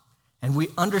and we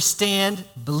understand,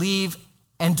 believe,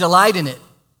 and delight in it.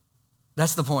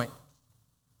 That's the point.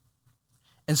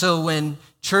 And so when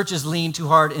churches lean too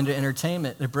hard into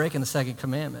entertainment, they're breaking the second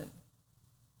commandment.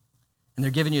 And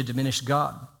they're giving you a diminished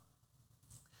God.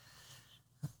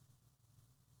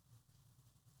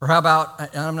 Or how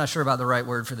about, I'm not sure about the right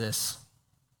word for this,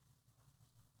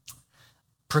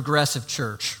 progressive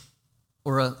church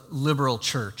or a liberal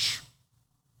church.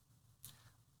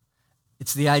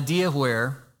 It's the idea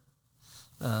where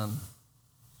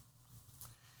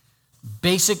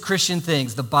basic Christian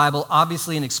things the Bible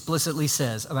obviously and explicitly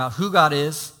says about who God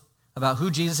is, about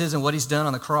who Jesus is and what he's done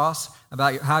on the cross,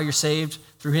 about how you're saved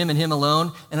through him and him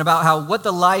alone, and about what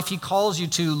the life he calls you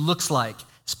to looks like,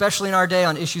 especially in our day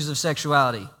on issues of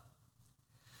sexuality.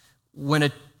 When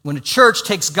a church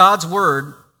takes God's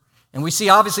word, and we see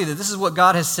obviously that this is what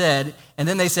God has said, and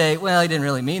then they say, well, he didn't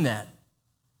really mean that,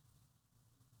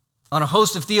 on a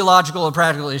host of theological and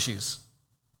practical issues.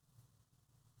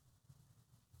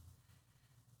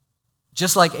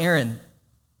 Just like Aaron,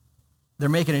 they're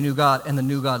making a new God, and the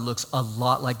new God looks a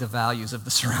lot like the values of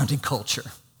the surrounding culture.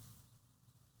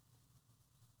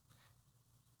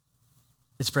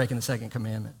 It's breaking the second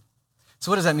commandment. So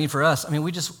what does that mean for us?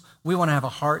 We want to have a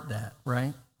heart that,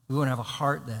 right? We want to have a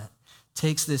heart that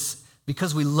takes this,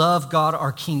 because we love God,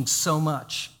 our King, so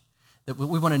much, that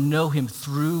we want to know him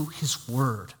through his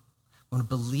word. We want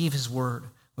to believe his word.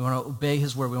 We want to obey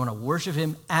his word. We want to worship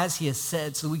him as he has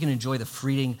said so that we can enjoy the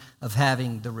freedom of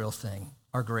having the real thing,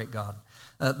 our great God.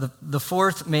 The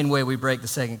fourth main way we break the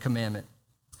second commandment,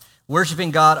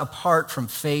 worshiping God apart from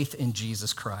faith in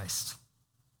Jesus Christ.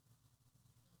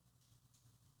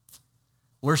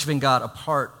 Worshiping God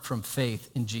apart from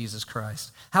faith in Jesus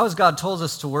Christ. How has God told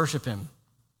us to worship him?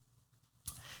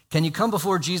 Can you come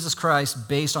before Jesus Christ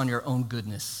based on your own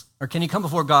goodness? Or can you come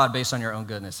before God based on your own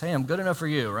goodness? Hey, I'm good enough for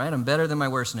you, right? I'm better than my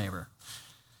worst neighbor.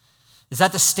 Is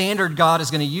that the standard God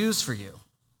is going to use for you?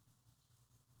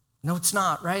 No, it's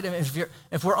not, right? I mean,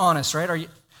 if we're honest, right? Have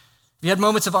you had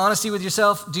moments of honesty with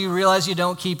yourself? Do you realize you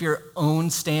don't keep your own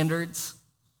standards?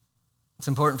 It's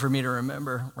important for me to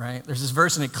remember, right? There's this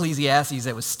verse in Ecclesiastes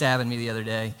that was stabbing me the other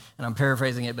day, and I'm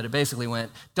paraphrasing it, but it basically went,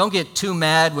 don't get too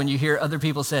mad when you hear other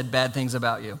people said bad things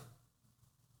about you.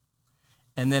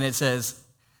 And then it says,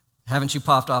 haven't you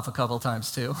popped off a couple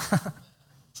times too?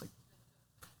 It's like,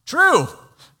 true,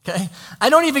 okay? I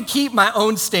don't even keep my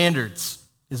own standards,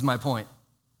 is my point.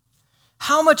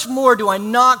 How much more do I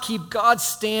not keep God's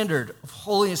standard of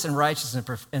holiness and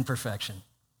righteousness and perfection?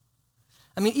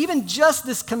 I mean, even just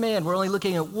this command, we're only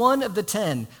looking at one of the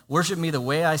 10, worship me the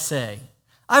way I say.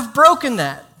 I've broken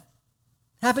that.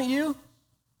 Haven't you?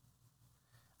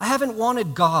 I haven't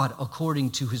wanted God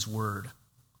according to his word.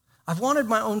 I've wanted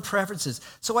my own preferences,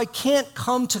 so I can't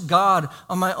come to God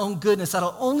on my own goodness.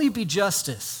 That'll only be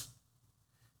justice.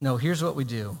 No, here's what we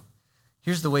do.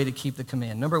 Here's the way to keep the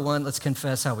command. Number one, let's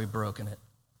confess how we've broken it.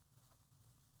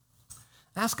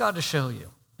 Ask God to show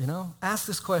you, Ask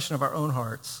this question of our own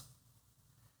hearts.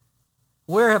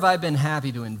 Where have I been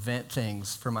happy to invent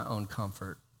things for my own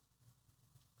comfort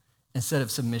instead of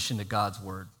submission to God's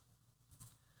word?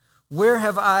 Where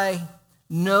have I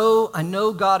know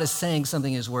God is saying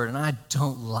something in his word and I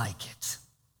don't like it,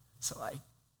 so I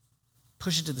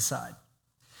push it to the side.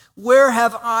 Where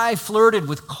have I flirted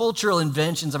with cultural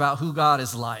inventions about who God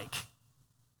is like?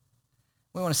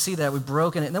 We want to see that. We've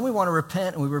broken it. And then we want to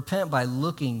repent, and we repent by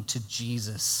looking to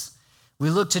Jesus. We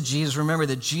look to Jesus. Remember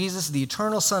that Jesus, the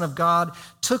eternal Son of God,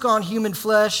 took on human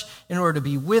flesh in order to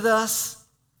be with us,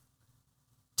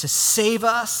 to save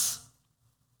us.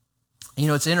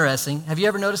 It's interesting. Have you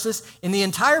ever noticed this? In the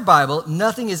entire Bible,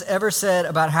 nothing is ever said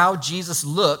about how Jesus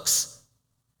looks,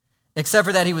 except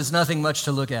for that he was nothing much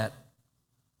to look at.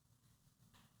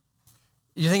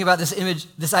 You think about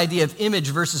this idea of image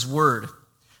versus word.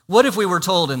 What if we were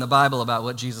told in the Bible about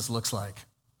what Jesus looks like?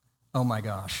 Oh my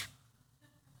gosh.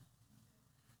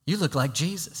 You look like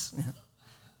Jesus.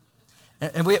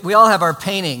 And we all have our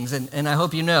paintings, and I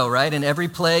hope you know, right? In every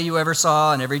play you ever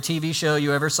saw, and every TV show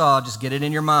you ever saw, just get it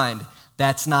in your mind.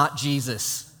 That's not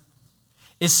Jesus.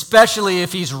 Especially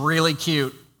if he's really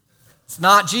cute. It's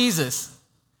not Jesus.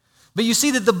 But you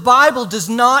see that the Bible does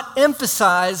not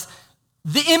emphasize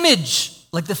the image,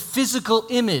 like the physical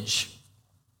image.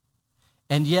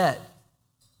 And yet,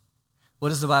 what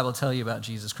does the Bible tell you about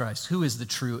Jesus Christ? Who is the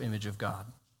true image of God?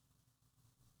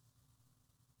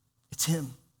 It's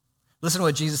him. Listen to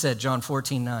what Jesus said, John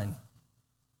 14:9.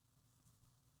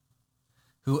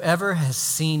 Whoever has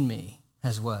seen me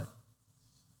has what?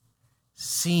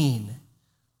 Seen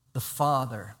the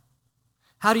Father.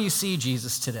 How do you see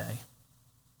Jesus today?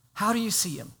 How do you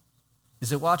see him?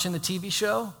 Is it watching the TV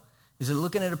show? Is it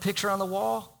looking at a picture on the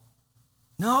wall?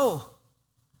 No.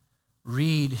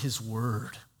 Read his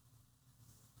word.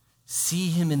 See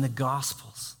him in the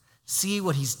Gospels. See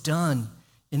what he's done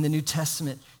in the New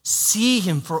Testament. See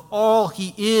him for all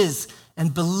he is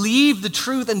and believe the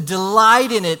truth and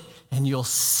delight in it, and you'll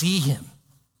see him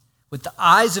with the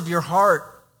eyes of your heart.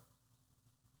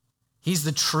 He's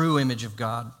the true image of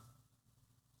God.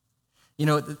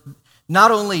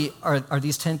 Not only are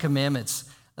these 10 commandments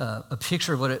a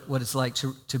picture of what it's like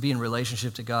to be in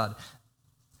relationship to God,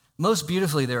 most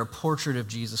beautifully, they're a portrait of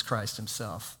Jesus Christ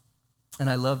himself. And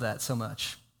I love that so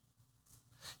much.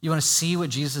 You want to see what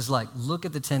Jesus is like? Look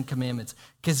at the 10 commandments.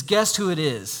 Because guess who it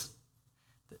is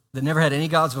that never had any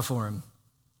gods before him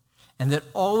and that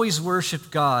always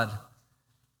worshiped God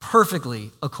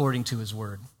perfectly according to his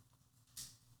word?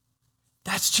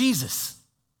 That's Jesus.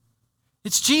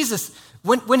 It's Jesus.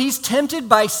 When he's tempted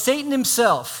by Satan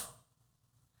himself,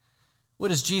 what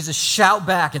does Jesus shout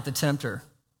back at the tempter?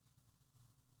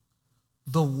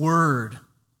 The word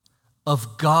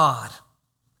of God.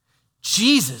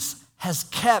 Jesus has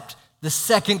kept the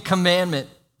second commandment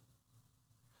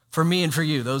for me and for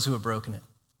you, those who have broken it.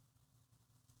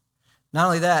 Not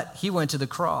only that, he went to the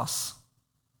cross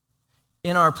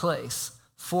in our place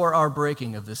for our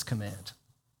breaking of this command.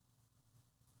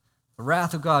 The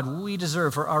wrath of God we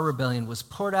deserve for our rebellion was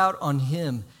poured out on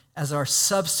him as our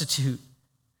substitute,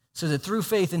 so that through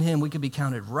faith in him we could be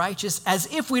counted righteous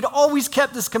as if we'd always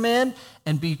kept this command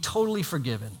and be totally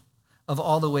forgiven of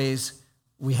all the ways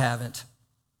we haven't.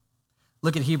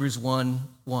 Look at Hebrews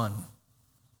 1:1.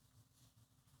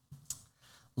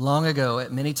 Long ago,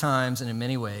 at many times and in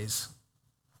many ways,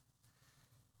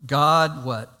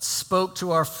 God, spoke to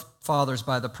our fathers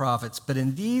by the prophets, but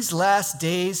in these last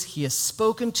days he has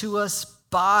spoken to us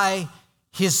by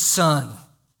his Son.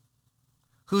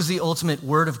 Who's the ultimate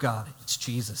Word of God? It's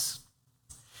Jesus.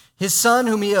 His Son,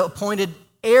 whom he appointed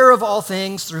heir of all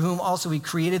things, through whom also he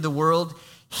created the world.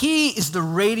 He is the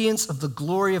radiance of the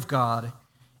glory of God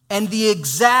and the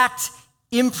exact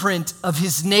imprint of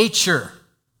his nature.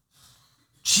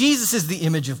 Jesus is the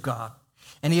image of God,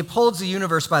 and he upholds the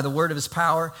universe by the word of his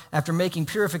power. After making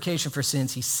purification for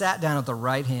sins, he sat down at the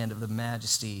right hand of the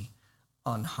Majesty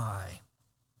on high.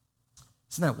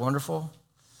 Isn't that wonderful?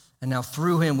 And now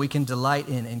through him we can delight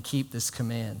in and keep this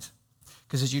command.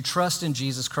 Because as you trust in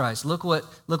Jesus Christ, look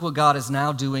what God is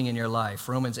now doing in your life.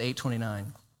 Romans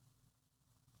 8:29.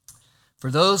 For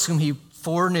those whom he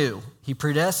foreknew, he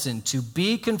predestined to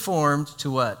be conformed to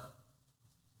what?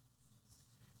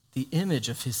 The image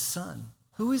of his Son.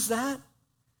 Who is that?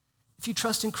 If you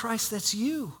trust in Christ, that's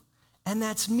you. And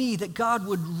that's me, that God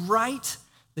would write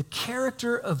the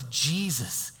character of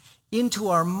Jesus into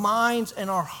our minds and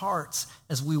our hearts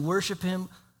as we worship him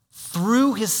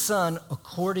through his Son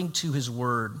according to his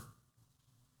word.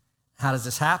 How does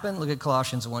this happen? Look at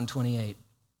Colossians 1:28.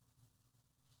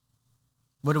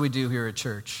 What do we do here at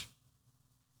church?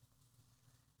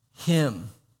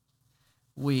 Him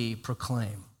we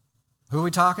proclaim. Who are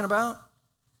we talking about?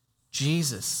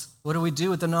 Jesus. What do we do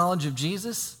with the knowledge of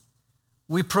Jesus?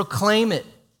 We proclaim it.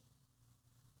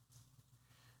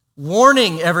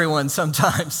 Warning everyone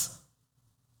sometimes.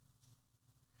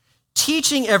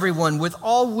 Teaching everyone with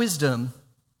all wisdom,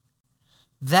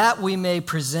 that we may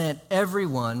present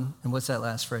everyone, and what's that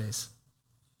last phrase?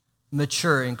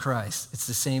 Mature in Christ. It's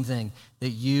the same thing, that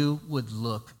you would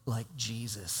look like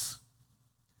Jesus.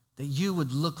 That you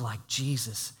would look like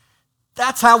Jesus.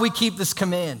 That's how we keep this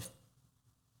command.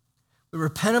 We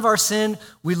repent of our sin,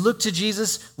 we look to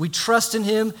Jesus, we trust in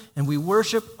him, and we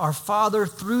worship our Father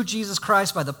through Jesus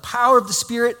Christ by the power of the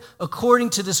Spirit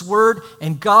according to this word,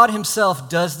 and God himself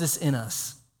does this in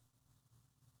us.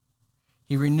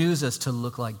 He renews us to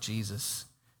look like Jesus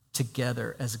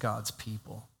together as God's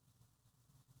people.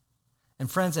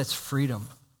 And friends, that's freedom.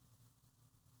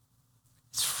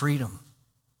 It's freedom.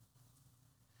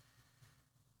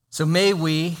 So may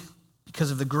we,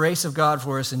 because of the grace of God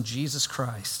for us in Jesus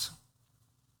Christ,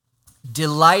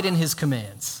 delight in his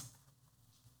commands.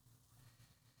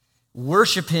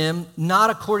 Worship him not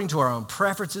according to our own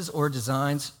preferences or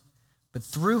designs, but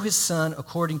through his Son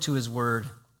according to his word.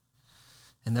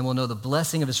 And then we'll know the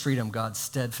blessing of his freedom, God's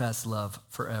steadfast love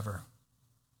forever.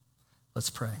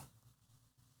 Let's pray.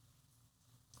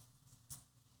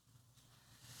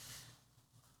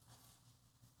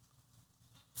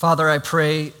 Father, I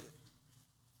pray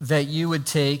that you would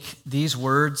take these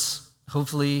words,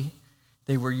 hopefully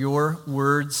they were your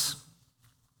words,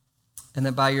 and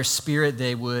that by your Spirit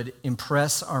they would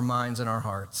impress our minds and our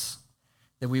hearts,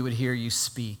 that we would hear you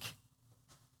speak.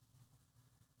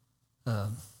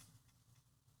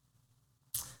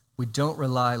 We don't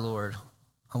rely, Lord,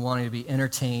 on wanting to be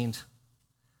entertained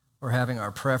or having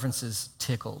our preferences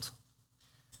tickled,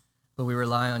 but we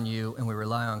rely on you and we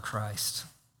rely on Christ.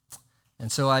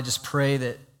 And so I just pray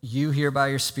that you here by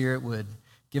your Spirit would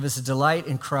give us a delight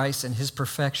in Christ and his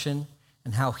perfection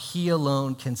and how he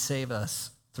alone can save us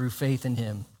through faith in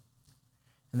him.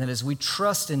 And that as we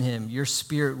trust in him, your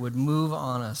Spirit would move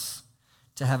on us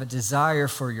to have a desire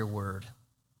for your word,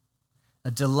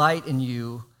 a delight in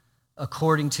you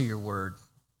according to your word.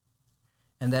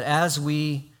 And that as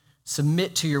we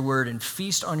submit to your word and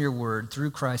feast on your word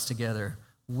through Christ together,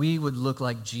 we would look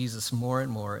like Jesus more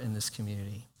and more in this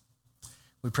community.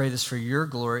 We pray this for your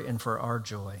glory and for our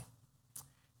joy.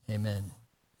 Amen.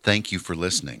 Thank you for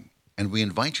listening, and we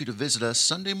invite you to visit us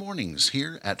Sunday mornings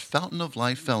here at Fountain of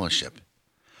Life Fellowship.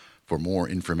 For more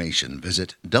information,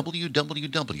 visit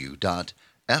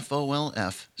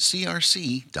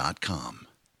www.folfcrc.com.